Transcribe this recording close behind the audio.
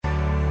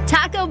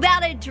Talk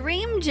about a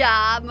dream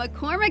job.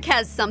 McCormick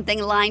has something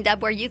lined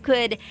up where you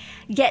could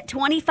get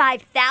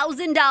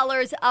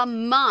 $25,000 a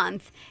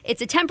month.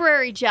 It's a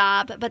temporary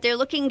job, but they're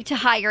looking to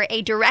hire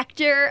a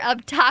director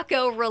of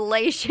taco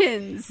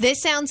relations.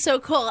 This sounds so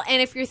cool.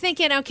 And if you're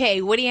thinking,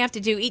 okay, what do you have to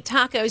do? Eat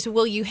tacos?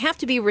 Well, you have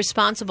to be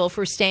responsible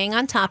for staying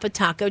on top of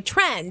taco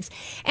trends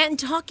and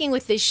talking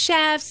with the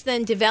chefs,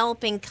 then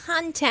developing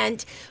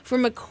content for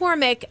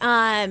McCormick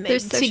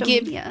There's social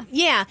media.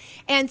 Yeah.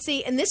 And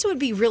this would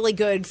be really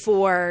good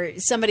for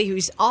somebody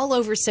who's all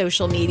over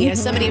social media,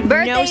 somebody who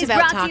knows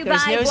about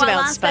tacos, knows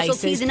about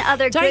spices. And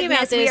other Talking goodness.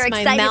 about this, We are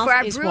my excited mouth for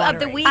our is brew watering.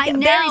 of the week. I know,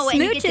 Berry and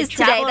you get to Smooches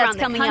today. travel That's around the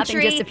coming up in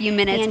country, just a few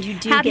minutes. and you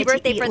do Happy get to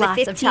birthday eat for the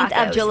lots of 15th of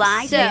tacos.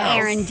 July to Yes.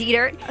 Aaron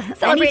Dietert. Any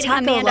Celebrating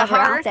taco Amanda lover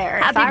Hart. out there,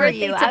 Happy if I were birthday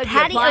you, to I would be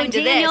Patty applying to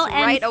O'Daniel this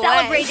and right away.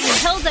 celebrating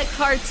Hilda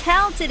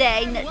Cartel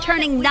today,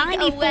 turning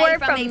 94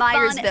 from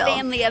Myersville.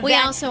 family event. We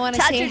also want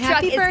to Touch say Your Truck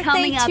happy is birthday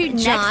coming up to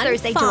next John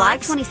Thursday,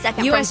 Fox. July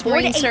 22nd U.S. from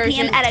 4 to Marine 8 p.m.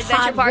 Surgeon at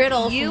Adventure Todd Park,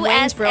 Riddle from USA.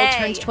 Waynesboro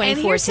turns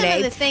 24 here's some today.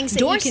 of the things that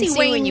Dorsey you can see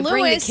Wayne when you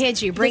bring Lewis, the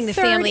kids, you bring the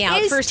third family out.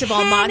 is First of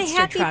all, 10. monster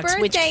Happy trucks,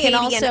 which birthday, Katie and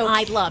also and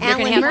I love. They're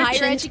Alan going to have Merchant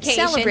higher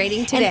education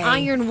celebrating today. and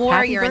Iron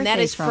Warrior, and that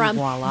birthday is from from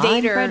Voila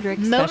Vader and Frederick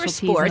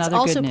Specialties and Motorsports. Other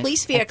Also, Goodness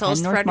police at vehicles.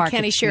 10 The North Frederick Market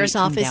County Sheriff's Street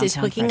in Office is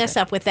downtown hooking us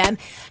Frederick. up with them.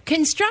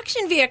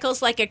 Construction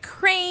vehicles like a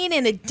crane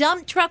and a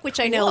dump truck, which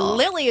I know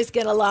Lily is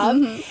going to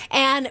love,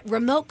 and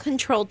remote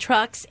control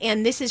trucks.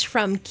 And this is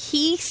from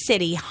Key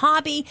City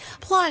Hobby,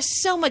 plus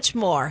so much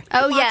more.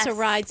 Oh, lots yes. of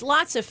rides,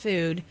 lots of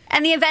food.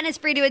 And the event is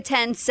free to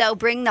attend, so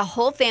bring the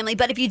whole family.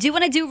 But if you do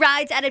want to do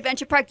rides at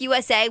Adventure Park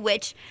USA,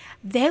 which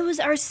those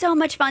are so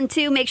much fun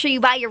too, make sure you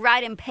buy your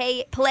ride and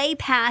play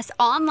pass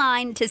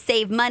online to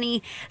save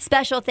money.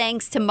 Special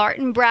thanks to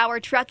Martin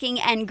Brower Trucking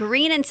and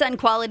Green and Sun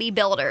Quality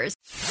Builders.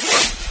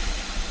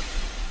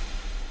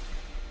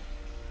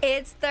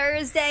 It's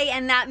Thursday,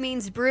 and that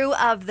means Brew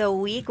of the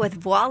Week with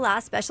Voila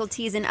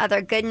Specialties and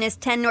Other Goodness,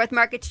 10 North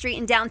Market Street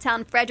in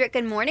downtown Frederick.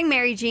 Good morning,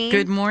 Mary Jean.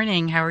 Good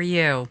morning. How are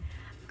you?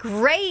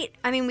 Great.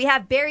 I mean, we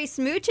have Berry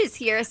Smooches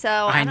here, so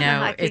I don't know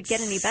how it could it's get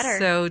any better.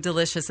 So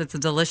delicious. It's a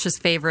delicious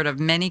favorite of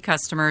many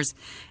customers.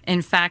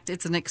 In fact,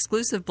 it's an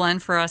exclusive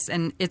blend for us,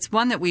 and it's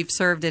one that we've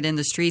served it in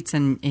the streets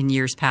in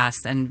years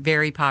past, and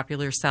very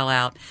popular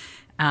sellout.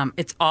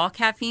 It's all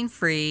caffeine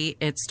free.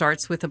 It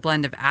starts with a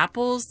blend of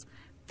apples,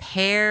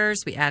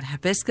 pears, we add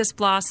hibiscus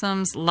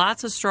blossoms,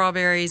 lots of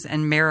strawberries,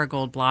 and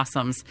marigold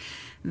blossoms.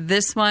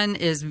 This one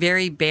is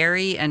very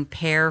berry and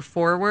pear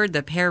forward.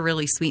 The pear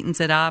really sweetens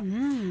it up.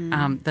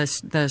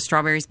 The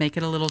strawberries make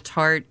it a little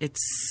tart. It's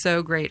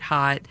so great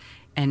hot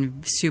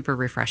and super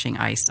refreshing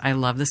iced. I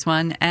love this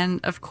one. And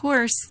of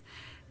course,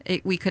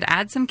 we could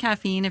add some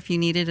caffeine if you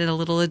needed a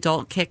little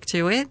adult kick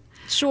to it.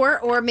 Sure,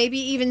 or maybe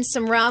even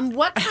some rum.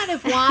 What kind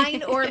of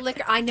wine or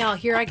liquor? I know,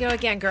 here I go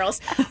again, girls.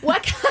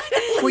 What kind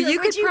of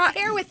liquor would you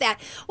pair with that?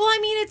 Well, I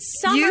mean, it's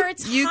summer,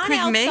 it's hot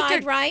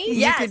outside, right?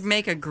 You could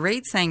make a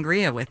great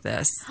sangria with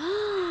this.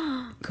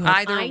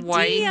 Either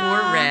white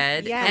or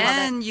red.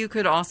 Yeah, and you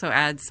could also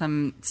add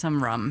some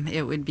rum.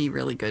 It would be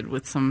really good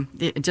with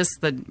just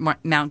the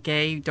Mount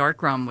Gay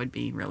dark rum would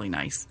be really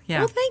nice. Yeah.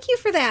 Well, thank you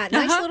for that.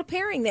 Nice little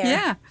pairing there.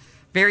 Yeah.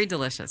 Very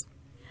delicious.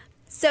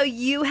 So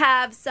you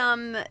have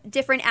some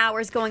different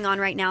hours going on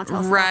right now. Tell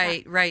us about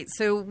that. Right.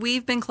 So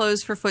we've been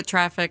closed for foot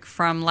traffic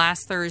from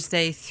last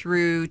Thursday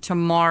through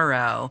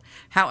tomorrow.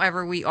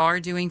 However, we are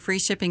doing free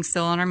shipping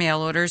still on our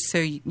mail orders. So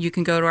you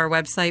can go to our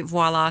website,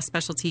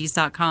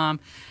 voilaspecialties.com.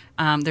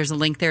 There's a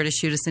link there to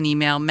shoot us an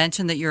email.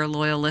 Mention that you're a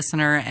loyal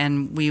listener,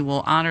 and we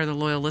will honor the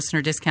loyal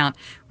listener discount.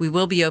 We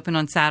will be open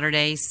on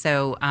Saturday,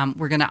 so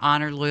we're going to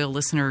honor loyal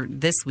listener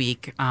this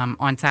week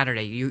on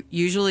Saturday.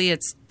 Usually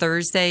it's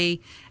Thursday,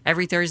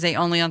 every Thursday,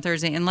 only on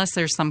Thursday, unless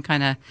there's some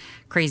kind of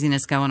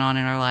craziness going on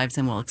in our lives,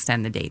 and we'll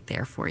extend the date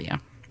there for you.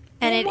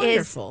 And it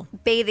wonderful. is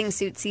bathing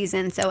suit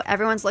season, so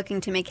everyone's looking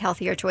to make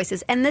healthier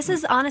choices. And this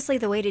is honestly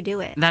the way to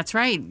do it. That's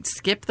right.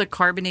 Skip the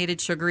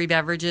carbonated sugary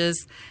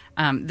beverages.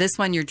 This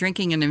one, you're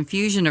drinking an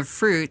infusion of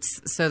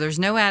fruits, so there's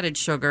no added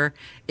sugar.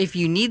 If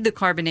you need the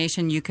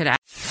carbonation, you could add.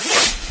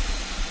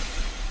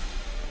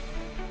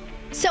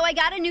 So I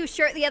got a new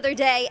shirt the other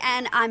day,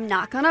 and I'm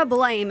not going to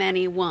blame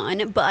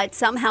anyone, but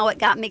somehow it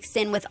got mixed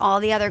in with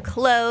all the other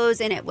clothes,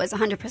 and it was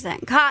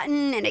 100%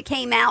 cotton, and it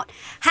came out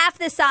half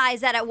the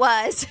size that it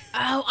was.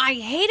 Oh, I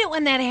hate it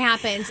when that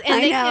happens. And I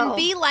they know. can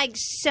be like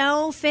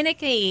so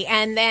finicky,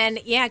 and then,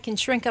 it can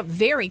shrink up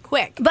very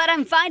quick. But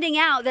I'm finding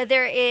out that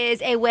there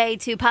is a way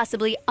to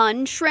possibly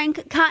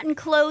unshrink cotton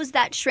clothes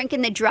that shrink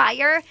in the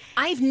dryer.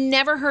 I've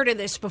never heard of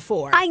this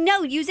before. I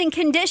know, using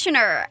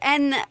conditioner.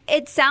 And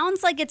it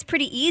sounds like it's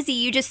pretty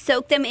easy. You just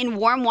soak them in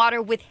warm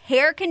water with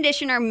hair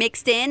conditioner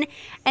mixed in,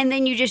 and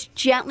then you just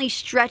gently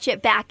stretch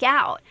it back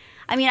out.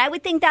 I mean, I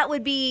would think that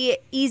would be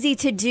easy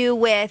to do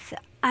with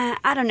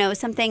I don't know,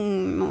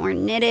 something more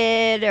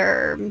knitted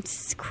or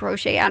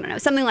crochet. I don't know,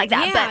 something like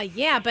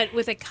that. But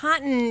with a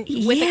cotton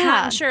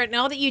shirt, and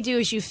all that you do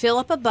is you fill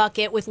up a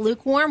bucket with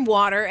lukewarm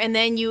water, and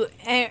then you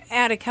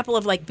add a couple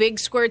of like big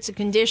squirts of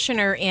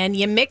conditioner in.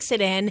 You mix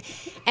it in,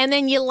 and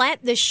then you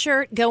let the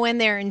shirt go in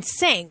there and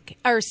sink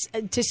or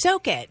to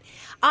soak it.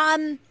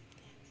 I'm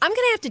going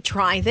to have to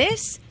try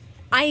this.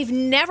 I've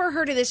never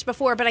heard of this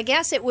before, but I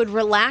guess it would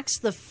relax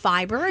the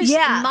fibers,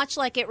 much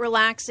like it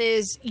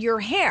relaxes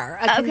your hair,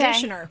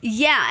 conditioner.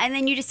 Yeah, and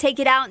then you just take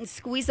it out and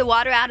squeeze the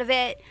water out of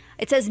it.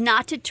 It says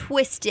not to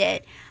twist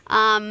it.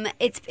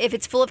 If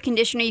it's full of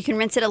conditioner, you can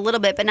rinse it a little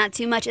bit, but not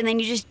too much. And then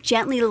you just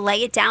gently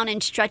lay it down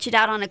and stretch it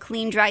out on a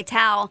clean, dry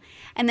towel,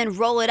 and then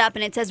roll it up.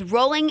 And it says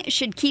rolling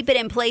should keep it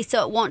in place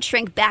so it won't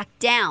shrink back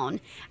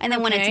down. And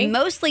then when it's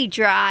mostly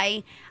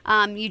dry,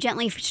 you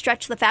gently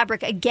stretch the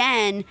fabric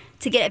again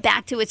to get it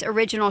back to its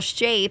original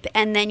shape,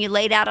 and then you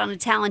lay it out on a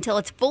towel until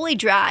it's fully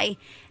dry.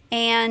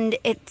 And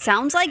it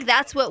sounds like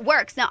that's what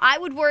works. Now, I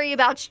would worry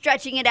about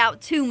stretching it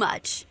out too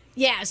much.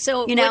 Yeah,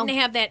 so it wouldn't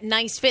have that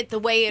nice fit the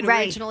way it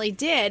originally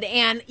did.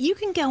 And you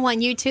can go on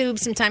YouTube,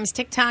 sometimes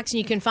TikToks, and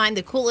you can find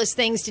the coolest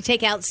things to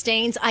take out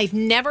stains. I've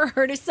never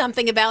heard of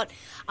something about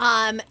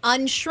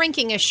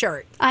unshrinking a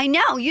shirt. I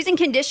know. Using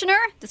conditioner,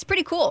 that's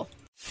pretty cool.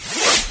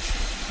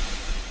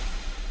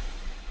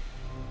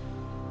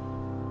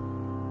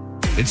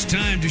 It's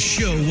time to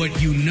show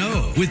what you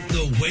know with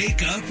the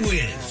Wake Up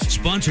Whiz.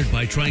 Sponsored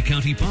by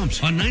Tri-County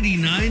Pumps on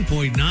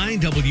 99.9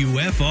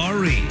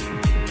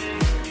 WFRE.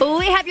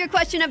 We have your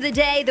question of the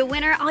day. The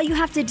winner, all you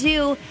have to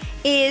do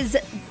is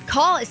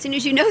call as soon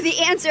as you know the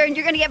answer, and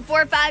you're going to get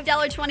 4 $5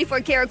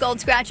 24-karat gold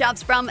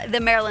scratch-offs from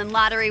the Maryland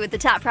Lottery with the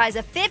top prize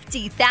of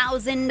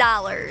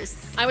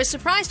 $50,000. I was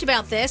surprised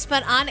about this,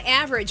 but on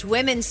average,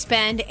 women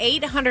spend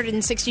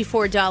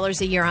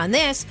 $864 a year on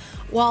this,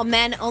 while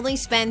men only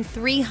spend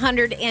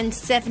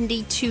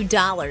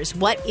 $372.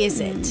 What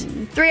is it?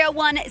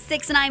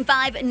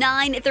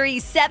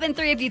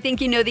 301-695-9373 if you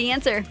think you know the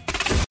answer.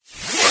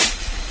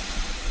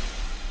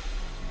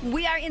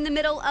 We are in the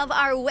middle of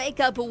our Wake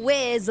Up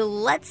Whiz.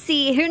 Let's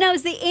see who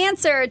knows the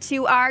answer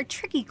to our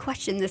tricky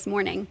question this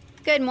morning.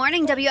 Good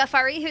morning,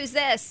 WFRE. Who's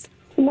this?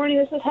 Good morning.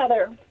 This is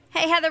Heather.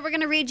 Hey, Heather, we're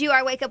going to read you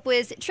our Wake Up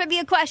Whiz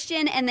trivia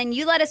question, and then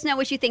you let us know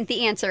what you think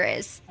the answer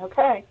is.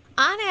 Okay.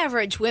 On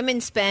average,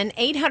 women spend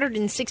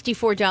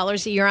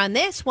 $864 a year on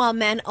this, while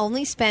men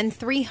only spend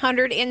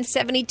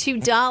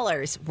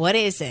 $372. What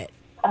is it?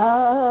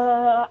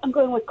 I'm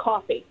going with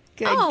coffee.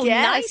 Good guess.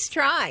 Nice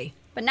try.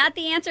 But not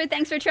the answer.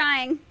 Thanks for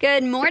trying.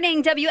 Good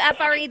morning,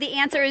 WFRE. The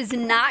answer is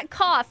not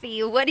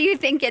coffee. What do you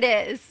think it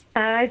is?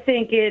 I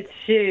think it's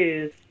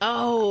shoes.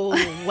 Oh,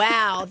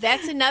 wow.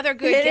 That's another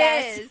good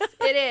guess.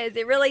 It is.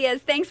 It really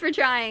is. Thanks for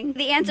trying.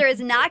 The answer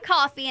is not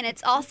coffee, and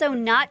it's also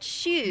not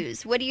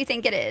shoes. What do you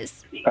think it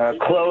is?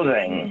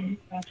 Clothing.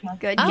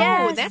 Good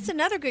guess. Oh, that's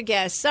another good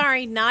guess.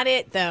 Sorry, not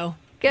it, though.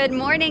 Good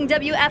morning,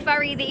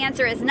 WFRE. The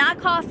answer is not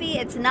coffee,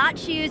 it's not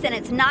shoes, and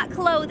it's not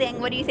clothing.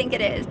 What do you think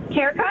it is?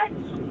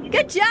 Haircuts?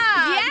 Good job.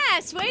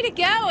 Yes, way to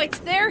go. It's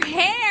their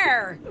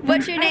hair.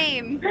 What's your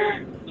name?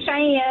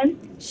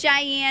 Cheyenne.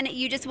 Cheyenne,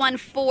 you just won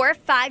 4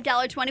 $5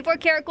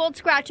 24-karat gold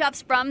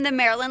scratch-offs from the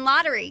Maryland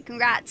Lottery.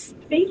 Congrats.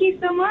 Thank you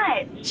so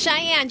much.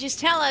 Cheyenne, just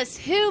tell us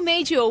who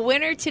made you a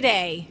winner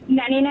today.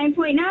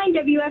 99.9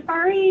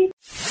 WFRE.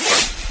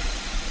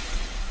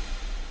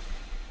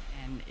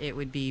 It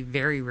would be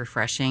very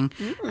refreshing.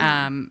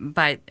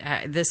 But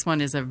this one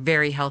is a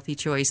very healthy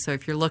choice. So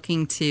if you're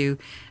looking to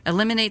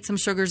eliminate some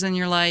sugars in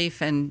your life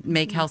and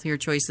make healthier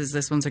choices,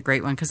 this one's a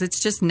great one because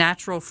it's just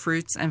natural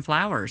fruits and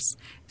flowers.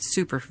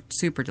 Super,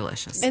 super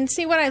delicious. And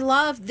see what I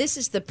love? This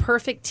is the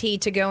perfect tea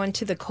to go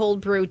into the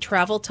cold brew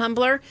travel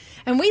tumbler.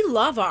 And we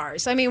love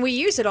ours. I mean, we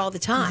use it all the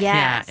time.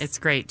 Yes. Yeah, it's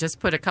great. Just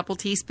put a couple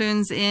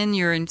teaspoons in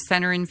your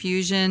center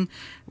infusion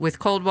with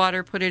cold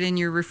water, put it in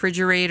your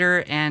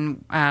refrigerator,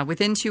 and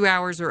within 2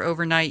 hours or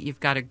overnight, you've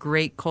got a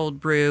great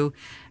cold brew.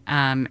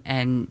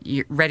 And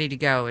you're ready to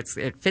go.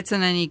 It fits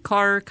in any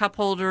car cup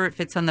holder. It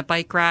fits on the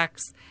bike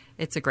racks.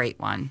 It's a great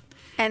one.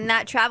 And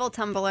that travel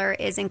tumbler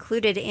is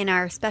included in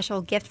our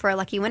special gift for a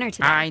lucky winner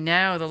today. I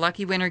know. The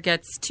lucky winner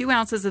gets 2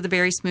 ounces of the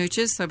berry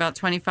smooches, so about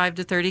 25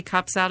 to 30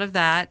 cups out of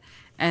that.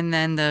 And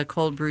then the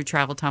cold brew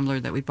travel tumbler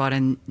that we bought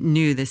in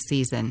new this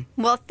season.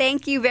 Well,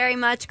 thank you very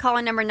much.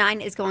 Caller number 9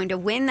 is going to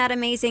win that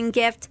amazing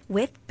gift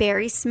with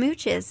berry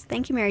smooches.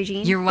 Thank you, Mary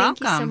Jean. You're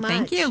welcome. Thank you so much.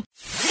 Thank you.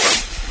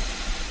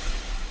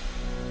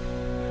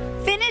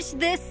 Finish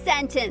this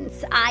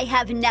sentence. I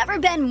have never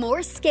been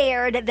more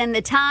scared than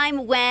the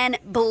time when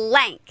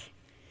blank.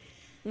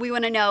 We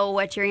want to know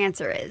what your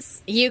answer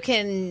is. You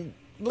can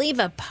leave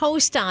a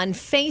post on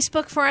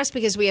Facebook for us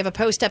because we have a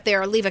post up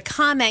there, or leave a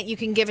comment. You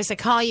can give us a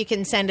call. You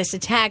can send us a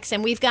text.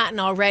 And we've gotten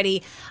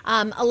already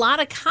a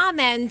lot of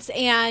comments,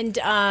 and,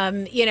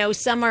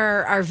 some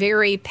are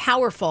very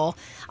powerful.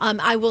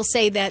 I will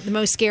say that the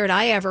most scared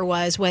I ever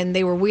was when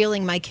they were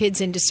wheeling my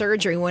kids into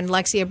surgery when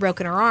Lexi had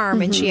broken her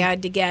arm and she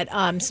had to get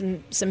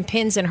some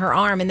pins in her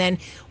arm. And then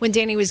when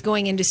Danny was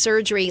going into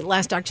surgery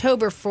last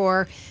October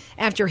for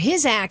after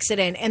his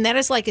accident. And that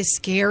is like a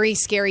scary,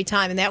 scary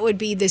time. And that would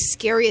be the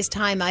scariest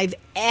time I've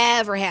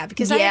ever had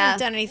because I haven't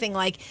done anything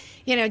like,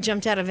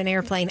 jumped out of an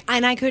airplane.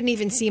 And I couldn't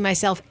even see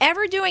myself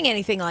ever doing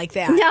anything like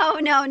that.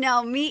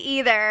 No, me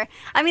either.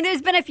 I mean,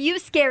 there's been a few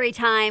scary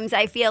times,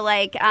 I feel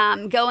like,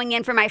 going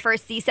in for my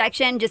first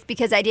C-section just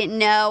because I didn't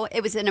know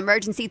it was an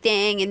emergency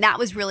thing, and that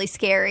was really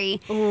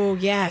scary. Oh,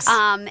 yes.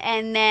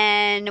 And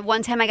then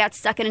one time I got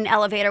stuck in an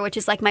elevator, which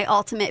is like my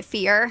ultimate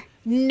fear.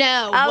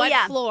 No. Oh,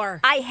 what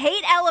floor? I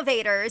hate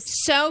elevators.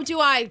 So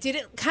do I. Did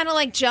it kind of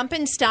like jump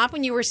and stop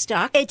when you were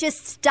stuck? It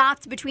just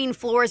stopped between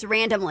floors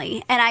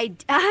randomly. And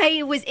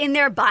I was in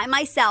there by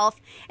myself,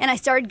 and I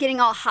started getting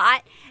all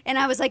hot. And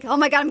I was like, oh,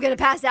 my God, I'm going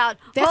to pass out.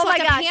 That's oh like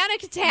my a gosh.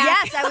 panic attack.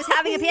 Yes, I was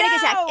having a panic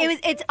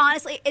attack. It's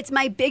honestly, it's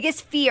my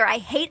biggest fear. I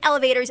hate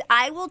elevators.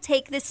 I will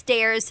take the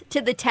stairs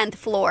to the 10th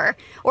floor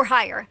or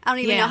higher. I don't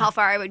even know how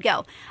far I would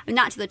go.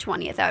 Not to the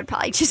 20th. I would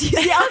probably just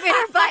use the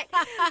elevator.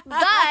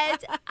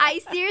 But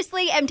I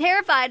seriously am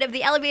terrified of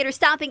the elevator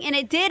stopping. And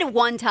it did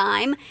one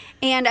time.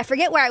 And I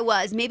forget where I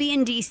was, maybe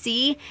in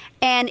D.C.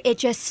 And it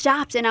just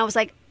stopped. And I was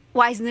like,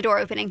 why isn't the door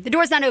opening? The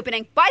door's not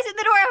opening. Why isn't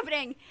the door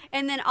opening?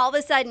 And then all of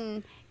a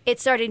sudden, it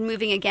started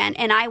moving again,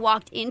 and I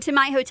walked into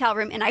my hotel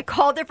room, and I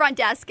called the front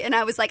desk, and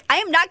I was like, I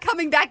am not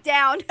coming back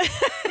down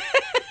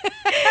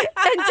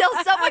until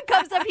someone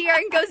comes up here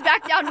and goes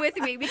back down with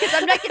me, because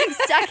I'm not getting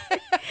stuck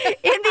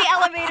in the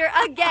elevator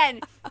again.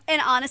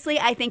 And honestly,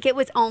 I think it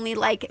was only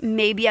like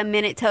maybe a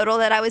minute total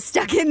that I was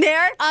stuck in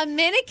there. A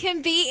minute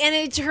can be an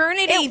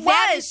eternity. It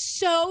That was.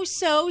 is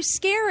so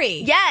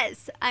scary.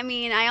 Yes. I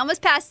mean, I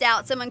almost passed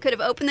out. Someone could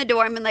have opened the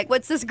door and been like,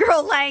 what's this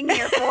girl laying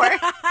here for?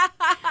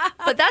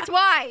 But that's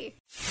why.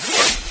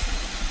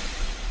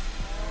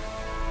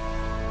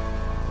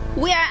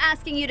 We are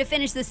asking you to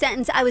finish the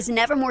sentence, I was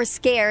never more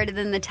scared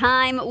than the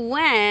time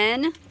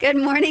when... Good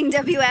morning,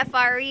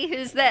 WFRE.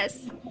 Who's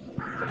this?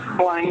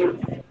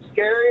 Plain.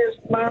 Scariest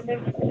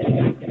moment?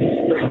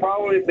 There's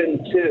probably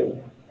been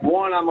two.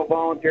 One, I'm a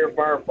volunteer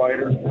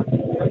firefighter,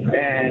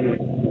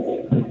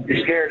 and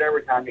you're scared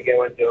every time you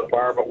go into a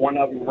fire, but one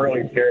of them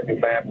really scared me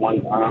bad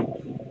one time.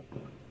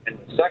 And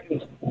the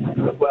second,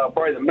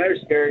 probably the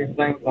most scary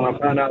thing when I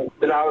found out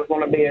that I was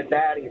going to be a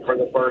daddy for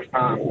the first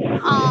time.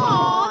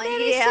 Oh,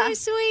 that is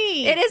so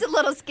sweet. It is a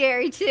little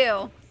scary,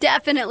 too.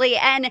 Definitely.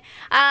 And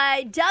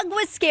Doug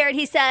was scared.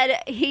 He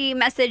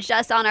messaged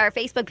us on our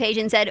Facebook page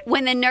and said,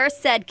 when the nurse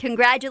said,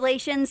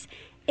 congratulations,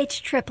 it's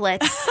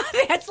triplets.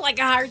 That's like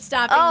a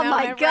heart-stopping Oh, moment,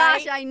 my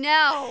gosh, right? I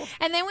know.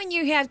 And then when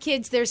you have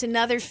kids, there's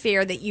another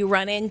fear that you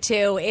run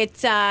into.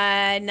 It's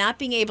not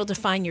being able to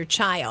find your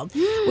child.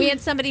 We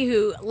had somebody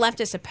who left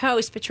us a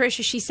post.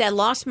 Patricia, she said,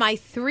 lost my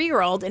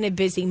 3-year-old in a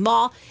busy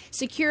mall.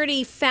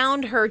 Security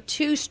found her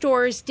 2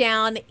 stores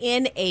down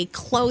in a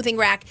clothing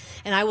rack.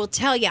 And I will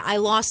tell you, I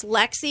lost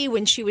Lexi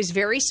when she was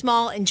very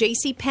small in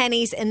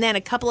JCPenney's and then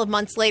a couple of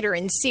months later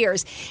in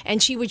Sears.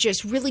 And she would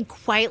just really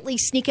quietly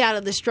sneak out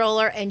of the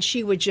stroller and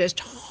she would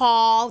just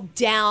haul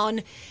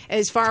down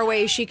as far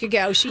away as she could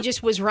go. She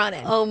just was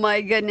running. Oh,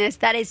 my goodness.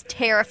 That is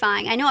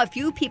terrifying. I know a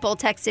few people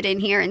texted in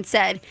here and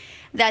said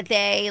that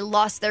they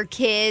lost their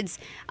kids.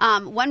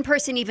 One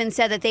person even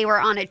said that they were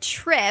on a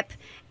trip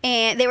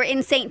and they were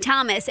in St.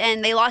 Thomas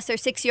and they lost their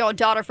 6-year-old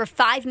daughter for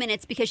 5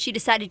 minutes because she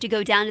decided to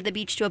go down to the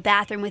beach to a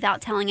bathroom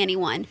without telling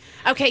anyone.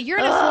 Okay, you're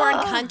in a foreign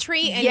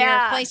country and you're in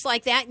a place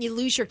like that and you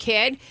lose your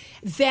kid.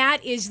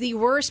 That is the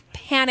worst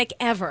panic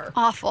ever.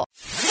 Awful.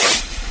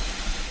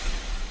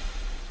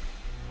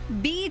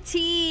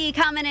 BT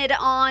commented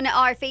on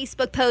our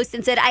Facebook post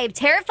and said, I have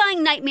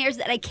terrifying nightmares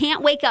that I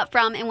can't wake up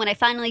from, and when I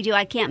finally do,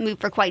 I can't move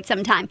for quite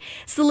some time.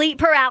 Sleep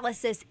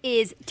paralysis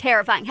is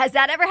terrifying. Has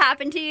that ever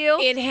happened to you?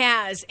 It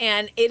has,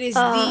 and it is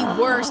the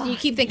worst. You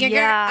keep thinking,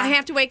 I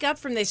have to wake up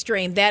from this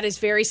dream. That is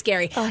very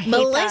scary. Oh, I hate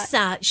Melissa,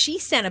 that. she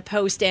sent a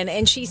post in,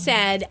 and she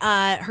said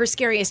her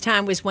scariest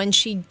time was when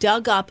she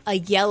dug up a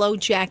yellow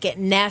jacket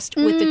nest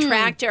with the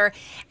tractor,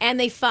 and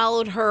they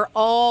followed her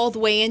all the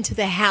way into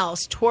the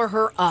house, tore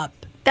her up.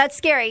 That's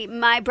scary.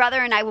 My brother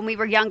and I, when we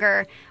were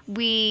younger,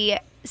 we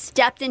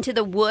stepped into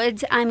the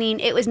woods. I mean,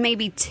 it was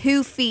maybe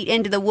 2 feet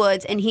into the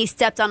woods, and he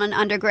stepped on an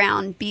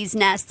underground bee's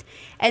nest,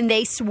 and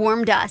they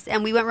swarmed us,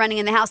 and we went running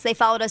in the house. They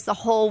followed us the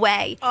whole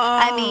way.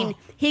 I mean,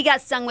 he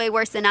got stung way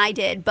worse than I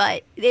did,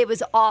 but it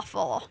was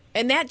awful.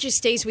 And that just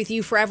stays with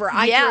you forever.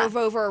 I drove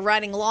over a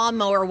riding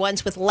lawnmower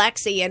once with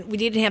Lexi, and we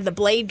didn't have the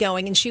blade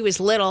going, and she was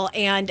little,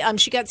 and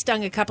she got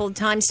stung a couple of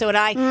times, so did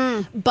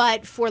I.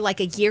 But for like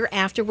a year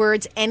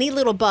afterwards, any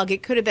little bug,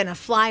 it could have been a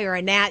fly or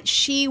a gnat,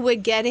 she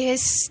would get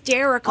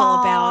hysterical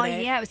about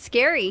it. Yeah, it was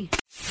scary.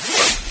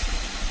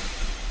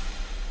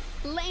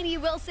 Lainey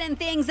Wilson,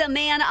 things a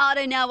man ought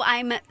to know.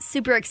 I'm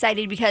super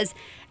excited because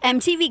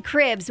MTV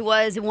Cribs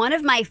was one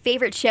of my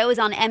favorite shows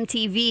on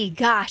MTV.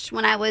 Gosh,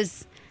 when I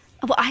was...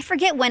 Well, I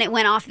forget when it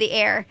went off the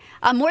air.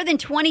 More than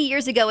 20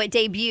 years ago it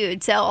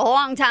debuted, so a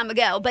long time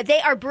ago. But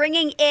they are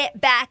bringing it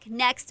back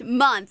next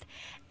month.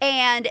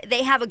 and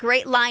they have a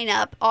great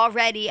lineup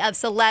already of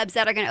celebs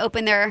that are going to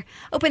open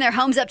their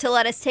homes up to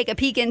let us take a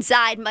peek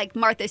inside, like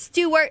Martha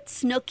Stewart,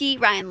 Snooki,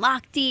 Ryan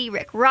Lochte,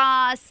 Rick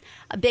Ross,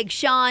 Big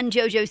Sean,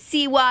 JoJo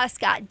Siwa,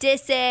 Scott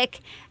Disick,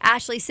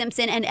 Ashley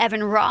Simpson, and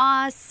Evan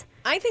Ross.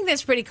 I think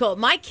that's pretty cool.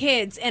 My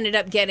kids ended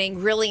up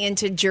getting really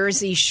into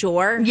Jersey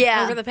Shore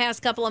over the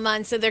past couple of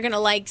months, so they're going to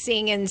like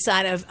seeing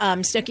inside of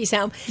Snooki's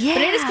home. Yeah.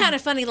 But it is kind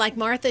of funny, like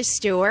Martha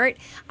Stewart.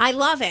 I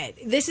love it.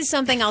 This is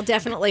something I'll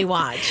definitely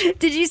watch.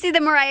 Did you see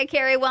the Mariah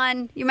Carey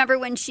one? You remember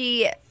when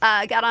she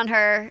got on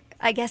her,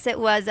 I guess it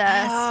was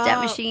a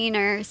step machine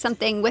or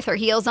something with her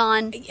heels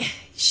on?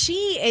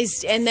 She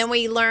is, and then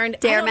we learned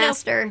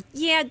Stairmaster.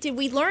 Yeah, did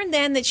we learn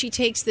then that she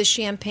takes the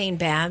champagne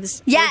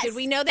baths? Yes. Or did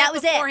we know that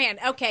was beforehand?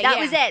 It. Okay,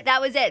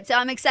 That was it. So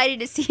I'm excited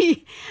to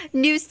see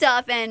new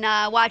stuff and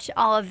watch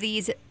all of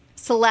these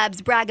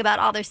celebs brag about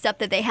all their stuff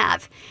that they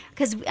have.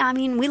 Because, I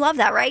mean, we love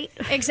that, right?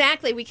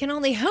 Exactly. We can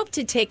only hope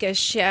to take a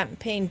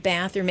champagne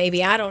bath or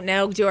maybe, I don't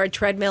know, do our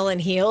treadmill in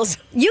heels.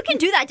 You can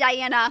do that,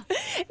 Diana.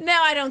 No,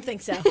 I don't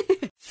think so.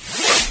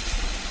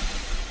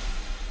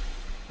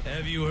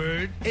 Have you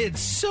heard?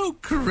 It's so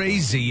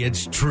crazy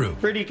it's true.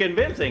 Pretty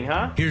convincing,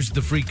 huh? Here's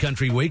the Free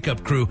Country Wake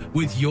Up Crew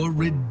with your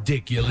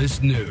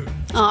ridiculous news.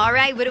 All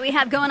right, what do we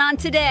have going on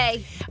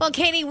today? Well,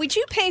 Katie, would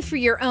you pay for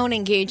your own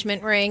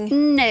engagement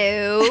ring?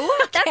 No,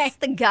 that's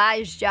the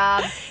guy's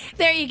job.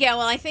 There you go.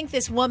 Well, I think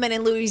this woman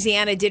in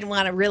Louisiana didn't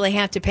want to really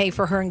have to pay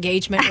for her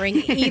engagement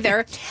ring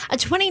either. A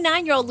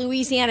 29-year-old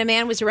Louisiana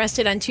man was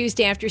arrested on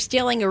Tuesday after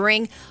stealing a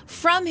ring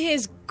from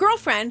his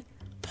girlfriend,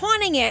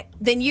 pawning it,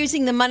 then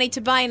using the money to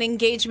buy an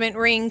engagement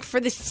ring for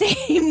the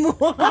same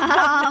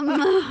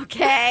one.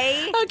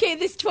 Okay. Okay,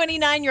 this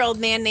 29-year-old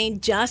man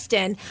named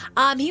Justin,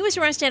 he was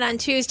arrested on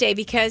Tuesday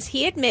because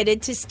he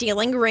admitted to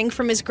stealing a ring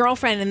from his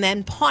girlfriend and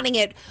then pawning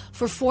it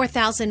for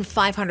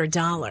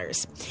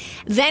 $4,500.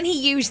 Then he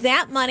used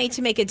that money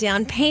to make a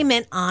down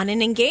payment on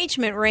an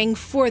engagement ring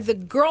for the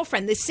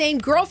girlfriend, the same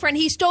girlfriend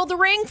he stole the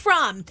ring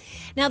from.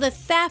 Now, the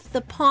theft,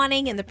 the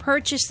pawning, and the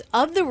purchase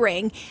of the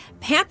ring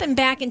happened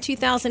back in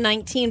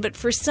 2019, but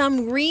for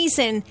some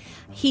reason,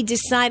 he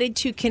decided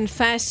to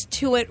confess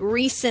to it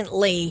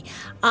recently.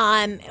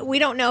 We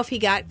don't know if he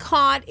got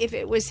caught, if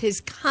it was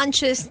his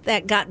conscience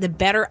that got the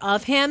better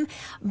of him,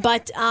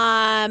 but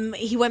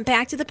he went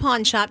back to the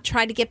pawn shop,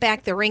 tried to get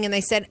back the ring, and they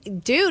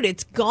said, dude,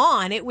 it's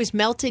gone. It was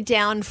melted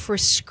down for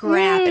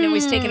scrap, and it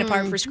was taken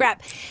apart for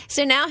scrap.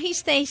 So now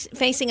he's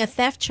facing a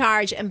theft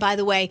charge, and by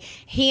the way,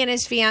 he and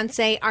his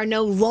fiancée are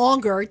no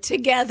longer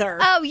together.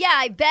 Oh, yeah,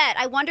 I bet.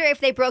 I wonder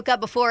if they broke up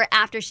before or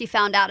after she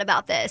found out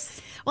about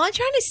this. Well, I'm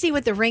trying to see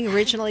what the ring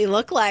originally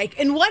looked like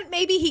and what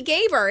maybe he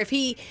gave her. If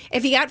he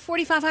got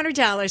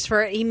 $4,500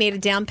 for it, he made a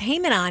down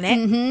payment on it.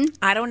 Mm-hmm.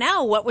 I don't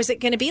know. What was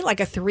it going to be? Like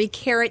a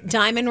 3-carat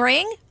diamond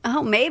ring?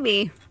 Oh,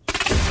 maybe.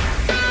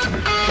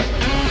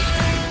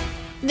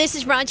 This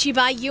is brought to you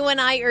by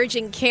UNI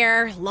Urgent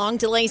Care. Long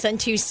delays on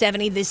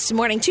 270 this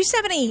morning.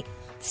 270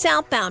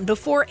 southbound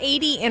before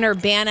 80 in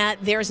Urbana.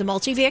 There's a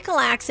multi-vehicle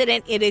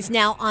accident. It is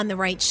now on the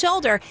right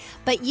shoulder,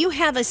 but you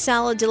have a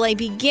solid delay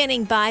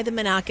beginning by the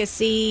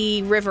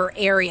Monocacy River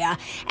area.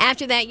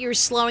 After that, you're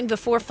slowing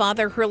before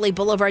Father Hurley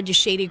Boulevard to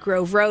Shady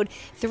Grove Road.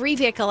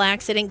 3-vehicle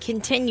accident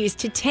continues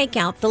to take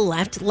out the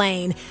left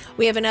lane.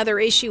 We have another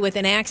issue with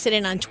an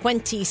accident on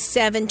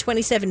 27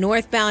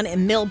 northbound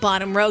and Mill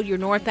Bottom Road. Your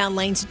northbound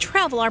lanes of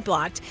travel are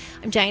blocked.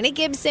 I'm Diana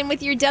Gibson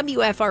with your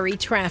WFRE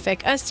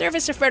traffic, a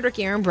service of Frederick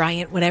Air and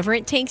Bryant. Whatever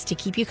it takes to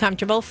keep you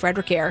comfortable,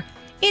 Frederick Air.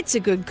 It's a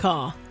good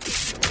call.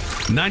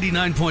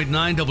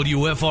 99.9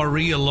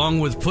 WFRE along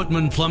with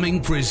Putman Plumbing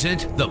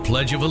present the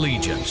Pledge of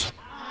Allegiance.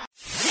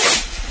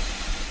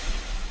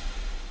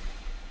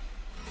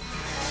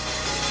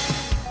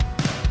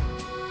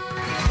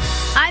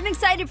 I'm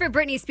excited for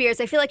Britney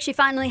Spears. I feel like she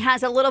finally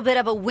has a little bit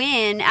of a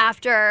win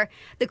after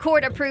the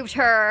court approved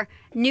her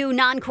new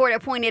non-court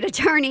appointed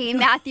attorney,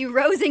 Matthew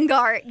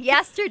Rosengart,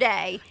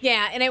 yesterday.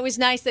 Yeah, and it was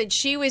nice that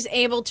she was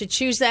able to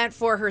choose that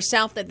for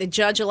herself, that the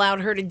judge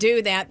allowed her to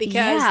do that,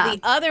 because the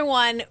other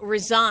one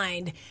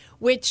resigned,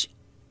 which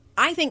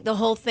I think the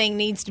whole thing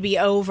needs to be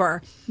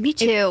over. Me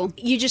too.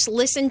 You just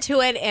listen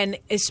to it, and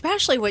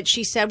especially what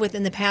she said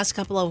within the past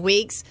couple of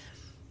weeks.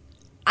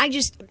 I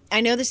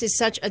know this is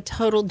such a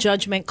total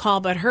judgment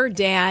call, but her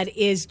dad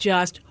is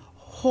just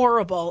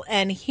horrible.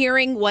 And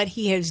hearing what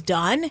he has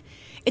done,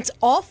 it's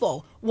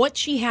awful what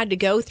she had to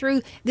go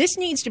through. This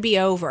needs to be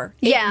over.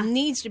 It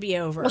needs to be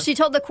over. Well, she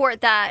told the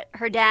court that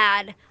her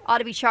dad ought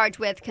to be charged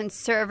with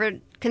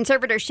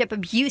conservatorship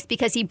abuse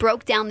because he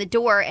broke down the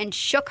door and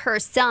shook her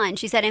son.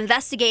 She said,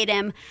 investigate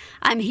him.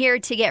 I'm here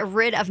to get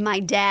rid of my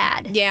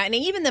dad. Yeah, and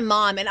even the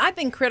mom, and I've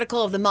been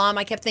critical of the mom.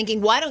 I kept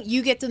thinking, why don't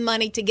you get the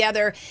money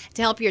together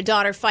to help your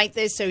daughter fight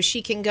this so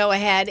she can go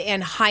ahead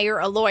and hire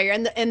a lawyer?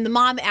 And the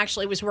mom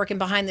actually was working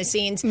behind the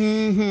scenes,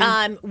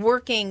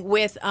 working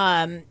with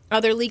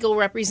other legal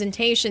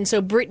representation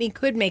so Britney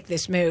could make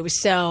this move.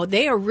 So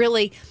they are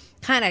really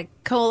kind of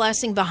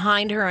coalescing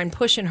behind her and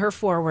pushing her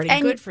forward.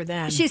 And good for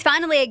them. She's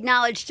finally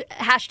acknowledged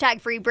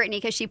hashtag Free Britney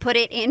because she put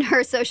it in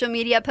her social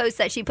media post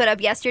that she put up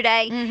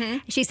yesterday. Mm-hmm.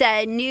 She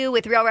said, new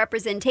with real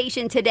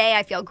representation today.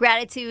 I feel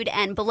gratitude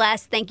and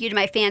blessed. Thank you to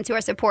my fans who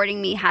are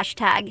supporting me.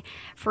 Hashtag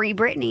Free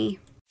Britney.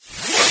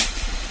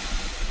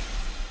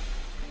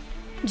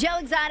 Joe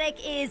Exotic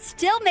is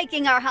still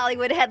making our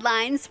Hollywood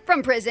headlines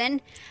from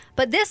prison,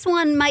 but this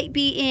one might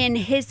be in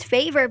his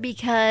favor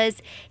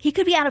because he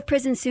could be out of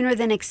prison sooner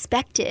than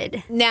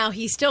expected. Now,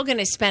 he's still going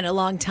to spend a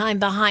long time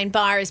behind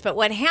bars, but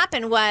what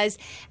happened was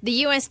the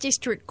U.S.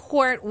 District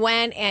Court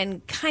went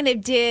and kind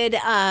of did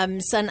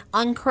some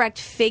incorrect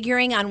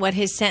figuring on what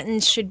his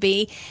sentence should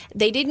be.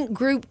 They didn't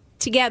group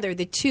together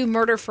the two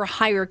murder for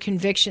hire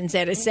convictions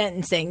at his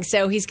sentencing,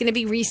 so he's going to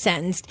be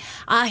resentenced.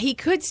 He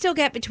could still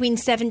get between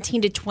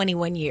 17 to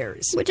 21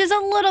 years, which is a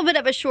little bit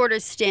of a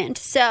shorter stint,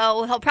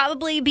 so he'll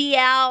probably be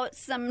out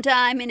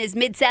sometime in his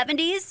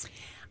mid-70s.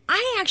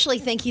 I actually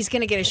think he's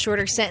going to get a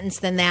shorter sentence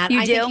than that. You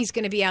I do? think he's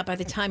going to be out by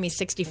the time he's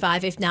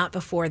 65, if not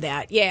before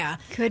that. Yeah,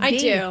 Could I be.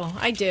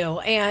 do.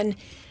 And,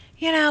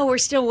 we're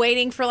still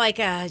waiting for like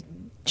a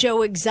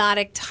Joe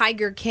Exotic,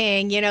 Tiger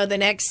King, the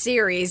next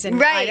series. And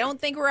Right. I don't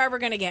think we're ever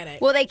going to get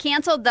it. Well, they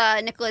canceled the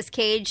Nicolas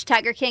Cage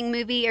Tiger King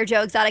movie or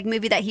Joe Exotic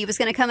movie that he was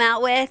going to come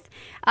out with.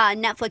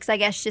 Netflix, I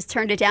guess, just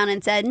turned it down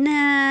and said,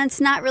 nah,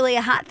 it's not really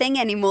a hot thing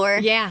anymore.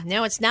 Yeah,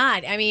 no, it's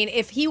not. I mean,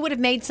 if he would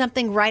have made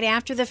something right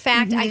after the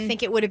fact, I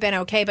think it would have been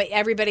okay. But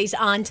everybody's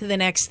on to the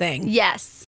next thing. Yes.